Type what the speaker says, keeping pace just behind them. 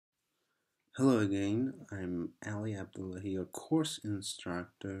Hello again, I'm Ali Abdullah, your course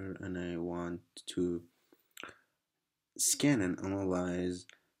instructor, and I want to scan and analyze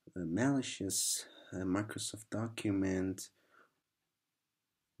a malicious Microsoft document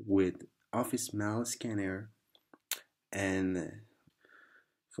with OfficeMalScanner, and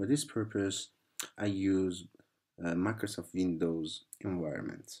for this purpose, I use Microsoft Windows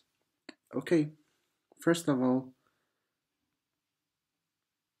environment. Okay, first of all,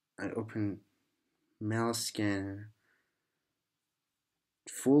 I open malscanner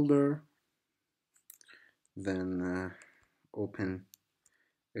folder, then open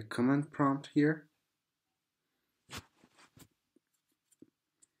a command prompt here.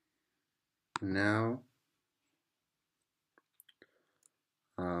 Now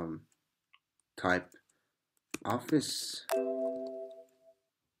type office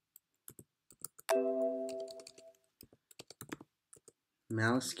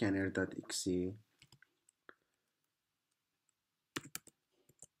malscanner.exe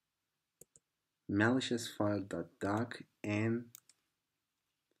malicious file.doc and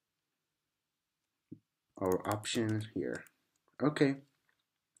our option here. Okay,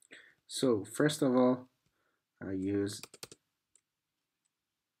 so first of all, I use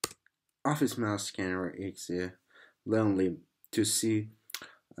OfficeMalScanner.exe only to see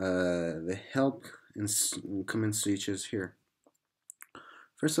the help and command switches here.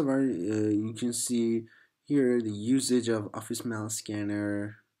 First of all, you can see here the usage of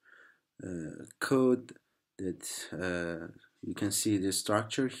OfficeMalScanner code that you can see the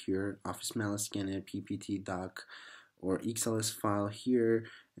structure here, OfficeMalScanner, PPT, doc, or XLS file here,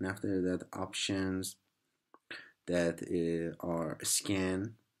 and after that options that are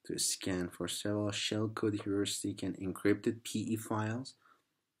scan to scan for several shellcode heuristic and encrypted PE files,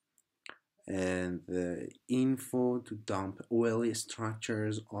 and the info to dump OLE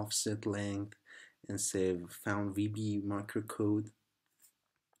structures, offset length, and save found VB marker code,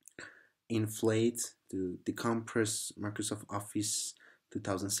 inflate to decompress Microsoft Office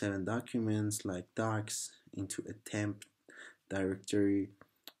 2007 documents like docs into a temp directory,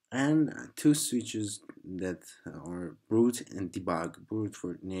 and two switches that are brute and debug. Brute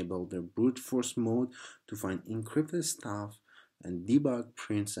for enable the brute force mode to find encrypted stuff, and debug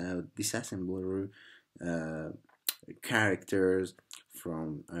prints out disassembler characters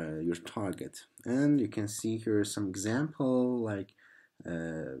from your target. And you can see here some example like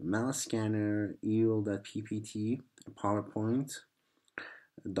malscanner evil.ppt PowerPoint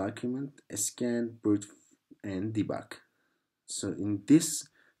document, scan, brute, and debug. So in this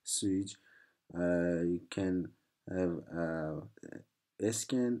switch, you can have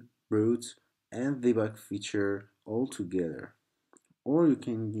scan, brute, and debug feature all together, or you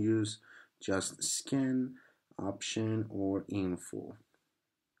can use just scan option or info.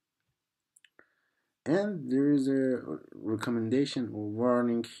 And there is a recommendation or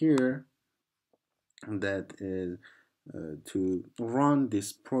warning here that is to run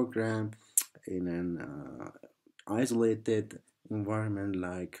this program in an isolated environment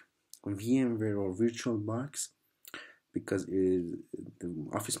like VMware or VirtualBox, because the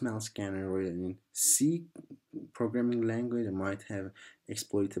OfficeMalScanner in C programming language might have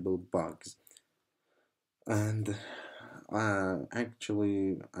exploitable bugs. And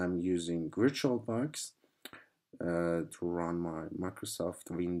actually, I'm using VirtualBox to run my Microsoft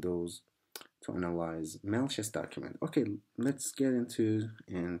Windows to analyze malicious document. Okay, let's get into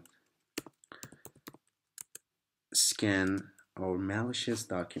and scan our malicious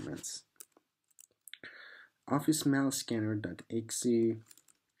documents. OfficeMalScanner.exe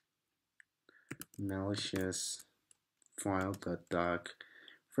malicious file.doc.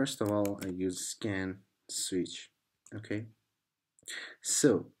 First of all, I use scan switch. Okay,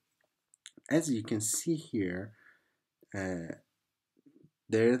 so as you can see here,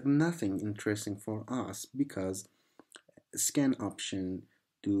 there's nothing interesting for us because scan option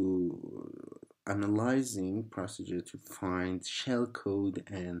do analyzing procedure to find shellcode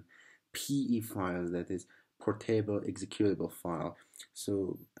and PE files, that is portable executable file.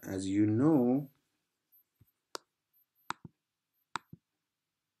 So as you know,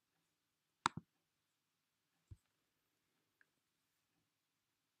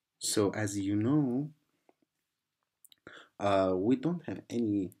 we don't have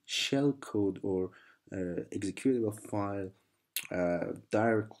any shellcode or executable file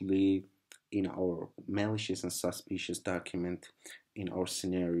directly in our malicious and suspicious document in our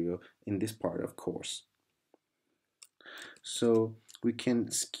scenario in this part of course. So we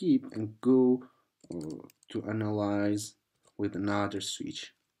can skip and go to analyze with another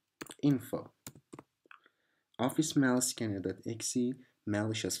switch. Info OfficeMalScanner.exe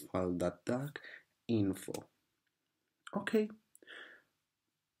malicious file.doc info. Okay,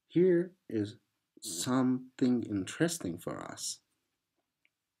 here is something interesting for us.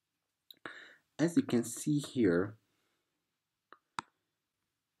 As you can see here,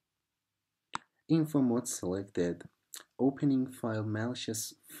 info mode selected, opening file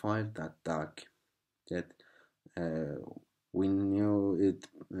malicious file.doc, that we know it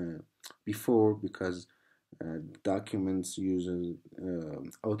before because documents use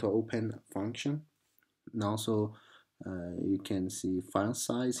auto open function, and also you can see file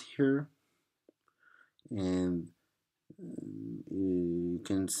size here, and you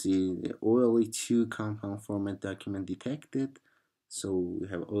can see the OLE2 compound format document detected. So we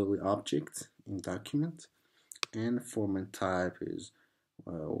have OLE object in document, and format type is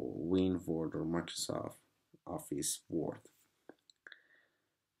WinWord or Microsoft Office Word.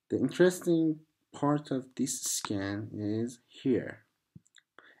 The interesting part of this scan is here.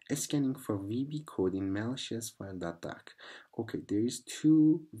 Scanning for VB code in malicious file.doc. Okay, there is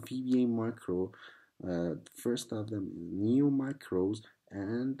two VBA macro. First of them is new macros,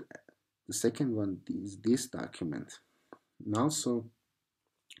 and the second one is this document. And also,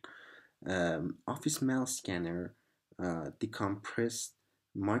 OfficeMalScanner decompressed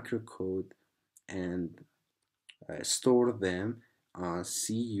microcode and store them on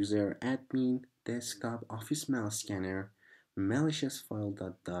C user admin desktop OfficeMalScanner malicious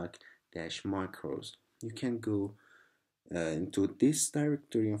file.doc macros. You can go into this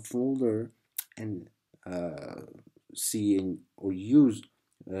directory and folder and see or use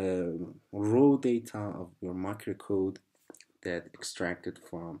raw data of your microcode that extracted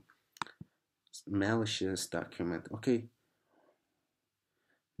from malicious document. Okay,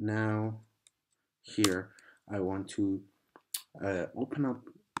 now here I want to open up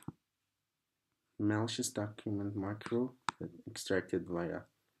malicious document macro that extracted via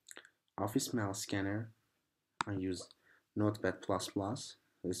OfficeMalScanner. I use Notepad++.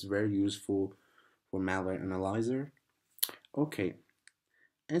 It's very useful for malware analyzer. Okay,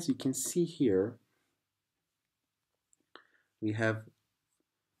 as you can see here, we have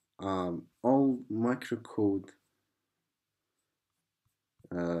all microcode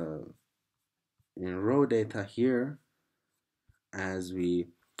in raw data here, as we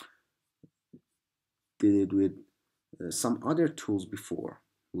did it with some other tools before,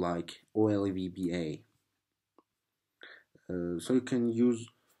 like OLVBA. So you can use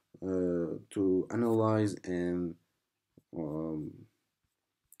to analyze and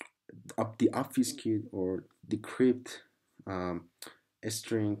obfuscate or decrypt a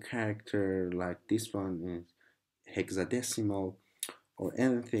string character like this one is hexadecimal, or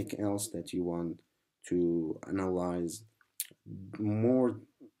anything else that you want to analyze more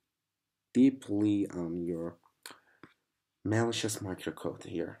deeply on your malicious microcode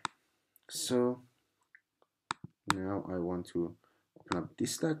here. So now I want to open up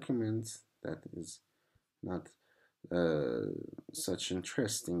this document that is not such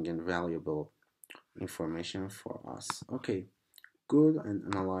interesting and valuable information for us. Okay, good, and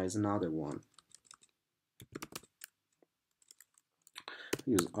analyze another one.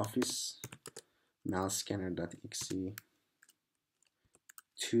 Use OfficeMalScanner.exe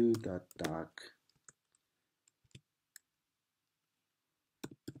 2.doc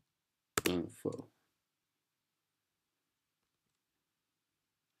info.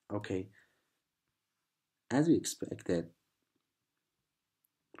 Okay, as we expected,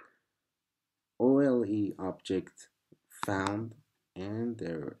 OLE object found, and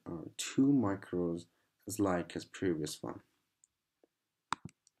there are two macros as like as previous one.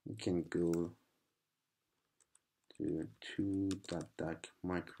 You can go to 2.doc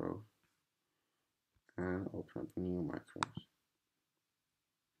macro and open up new macros.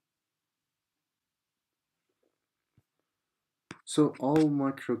 So all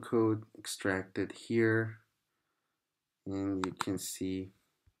microcode extracted here, and you can see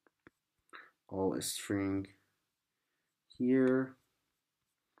all a string here,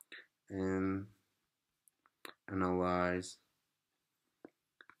 and analyze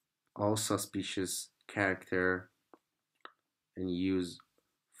all suspicious character and use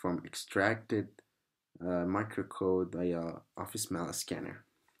from extracted microcode via OfficeMalScanner.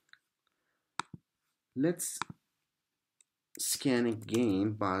 Let's scan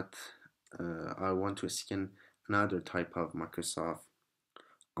again, but I want to scan another type of Microsoft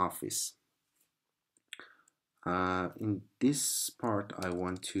Office. In this part, I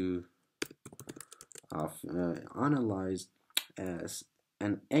want to analyze as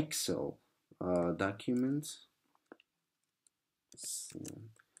an Excel document.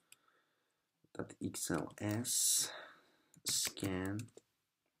 .xls scan.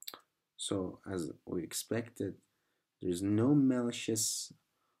 So as we expected, there's no malicious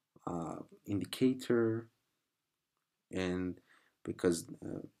indicator, and because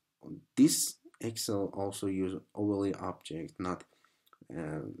this Excel also use overlay object, not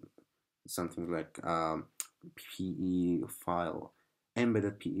um, something like PE file,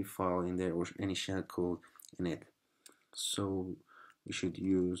 embedded PE file in there, or any shell code in it. So we should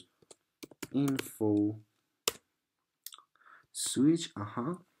use info switch.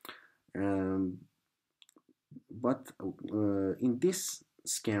 Um, but in this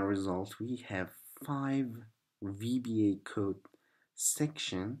scan result, we have 5 VBA code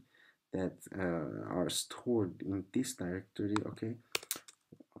section that are stored in this directory. Okay,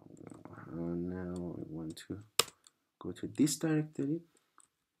 now I want to go to this directory.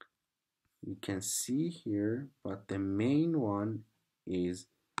 You can see here, but the main one is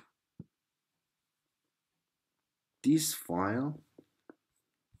this file,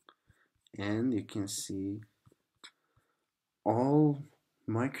 and you can see all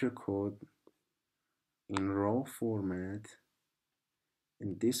microcode in raw format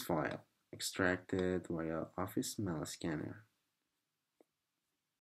in this file, extracted via OfficeMalScanner.